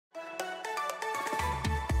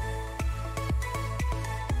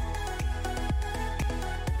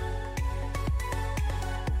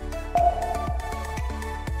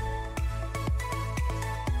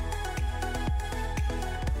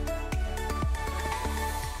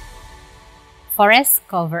Forests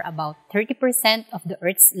cover about 30% of the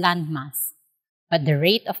Earth's landmass, but the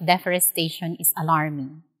rate of deforestation is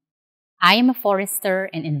alarming. I am a forester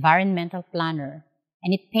and environmental planner,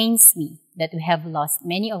 and it pains me that we have lost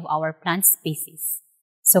many of our plant species.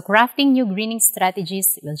 So crafting new greening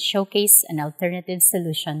strategies will showcase an alternative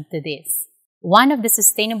solution to this. One of the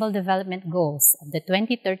Sustainable Development Goals of the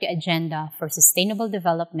 2030 Agenda for Sustainable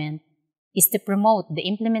Development is to promote the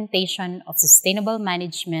implementation of sustainable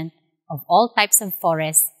management of all types of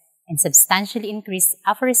forests and substantially increase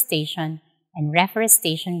afforestation and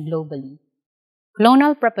reforestation globally.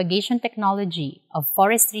 Clonal propagation technology of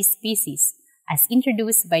forestry species, as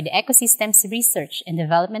introduced by the Ecosystems Research and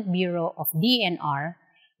Development Bureau of DNR,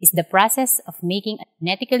 is the process of making a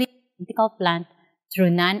genetically identical plant through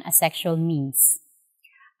non-asexual means.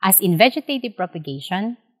 As in vegetative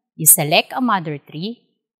propagation, you select a mother tree,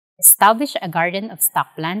 establish a garden of stock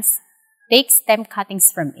plants, take stem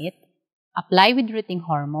cuttings from it, apply with rooting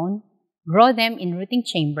hormone, grow them in rooting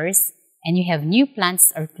chambers, and you have new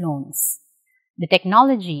plants or clones. The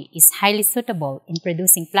technology is highly suitable in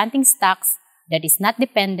producing planting stocks that is not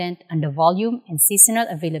dependent on the volume and seasonal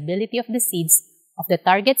availability of the seeds of the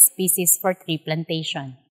target species for tree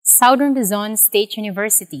plantation. Southern Luzon State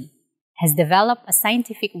University has developed a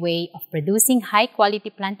scientific way of producing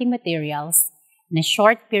high-quality planting materials in a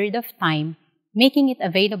short period of time, making it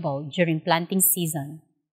available during planting season.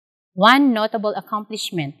 One notable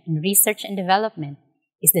accomplishment in research and development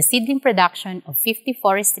is the seedling production of 50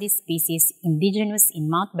 forestry species indigenous in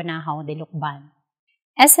Mount Banahaw de Lucban.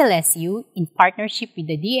 SLSU, in partnership with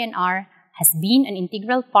the DNR, has been an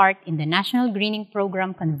integral part in the National Greening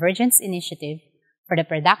Program Convergence Initiative for the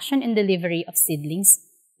production and delivery of seedlings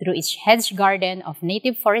through its hedge garden of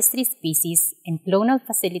native forestry species and clonal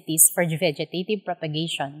facilities for vegetative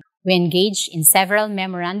propagation. We engaged in several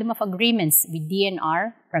Memorandum of Agreements with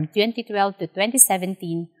DNR from 2012 to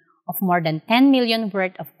 2017 of more than 10 million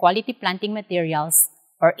worth of quality planting materials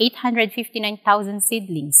or 859,000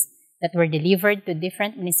 seedlings that were delivered to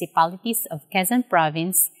different municipalities of Quezon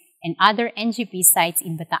Province and other NGP sites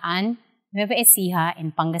in Bataan, Nueva Ecija,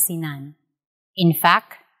 and Pangasinan. In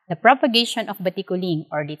fact, the propagation of baticuling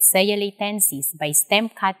or Litsea latensis by stem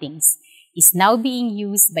cuttings is now being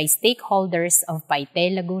used by stakeholders of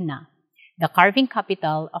Paite, Laguna, the carving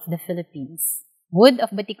capital of the Philippines. Wood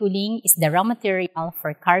of baticuling is the raw material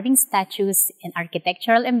for carving statues and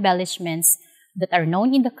architectural embellishments that are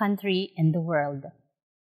known in the country and the world.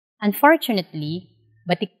 Unfortunately,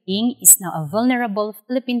 baticuling is now a vulnerable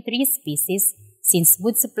Philippine tree species since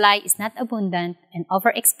wood supply is not abundant and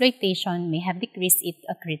overexploitation may have decreased it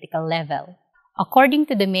to a critical level. According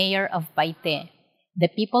to the mayor of Paite, the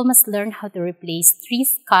people must learn how to replace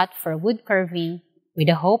trees cut for wood carving with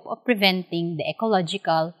the hope of preventing the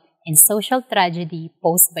ecological and social tragedy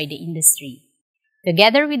posed by the industry.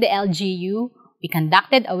 Together with the LGU, we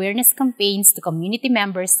conducted awareness campaigns to community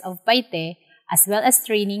members of Paite as well as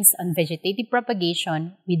trainings on vegetative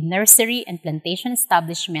propagation with nursery and plantation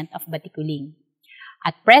establishment of baticuling.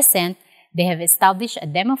 At present, they have established a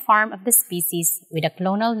demo farm of the species with a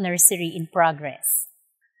clonal nursery in progress.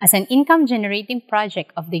 As an income-generating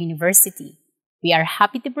project of the university, we are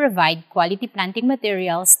happy to provide quality planting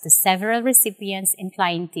materials to several recipients and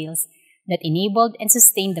clienteles that enabled and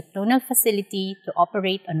sustained the clonal facility to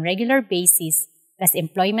operate on regular basis, plus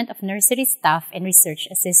employment of nursery staff and research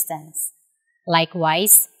assistants.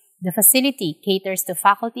 Likewise, the facility caters to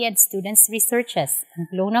faculty and students' researches on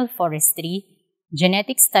clonal forestry,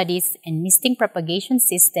 genetic studies, and misting propagation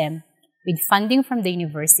system with funding from the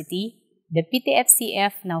university, the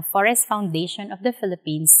PTFCF, now Forest Foundation of the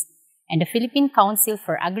Philippines, and the Philippine Council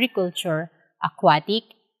for Agriculture, Aquatic,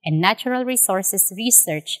 and Natural Resources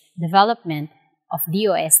Research Development of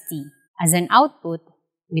DOST. As an output,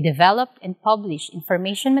 we developed and published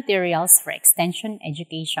information materials for extension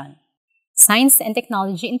education. Science and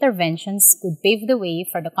technology interventions could pave the way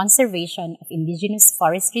for the conservation of indigenous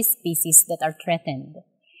forestry species that are threatened.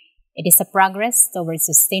 It is a progress towards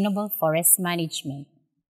sustainable forest management.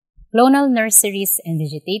 Clonal nurseries and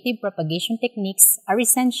vegetative propagation techniques are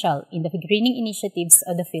essential in the greening initiatives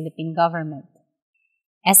of the Philippine government.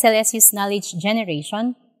 SLSU's knowledge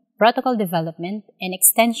generation, protocol development, and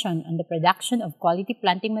extension on the production of quality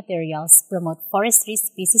planting materials promote forestry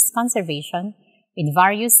species conservation with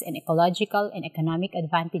various and ecological and economic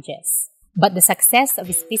advantages. But the success of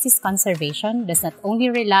species conservation does not only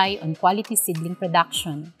rely on quality seedling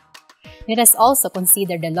production. Let us also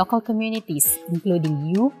consider the local communities,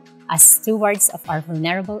 including you, as stewards of our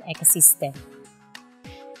vulnerable ecosystem.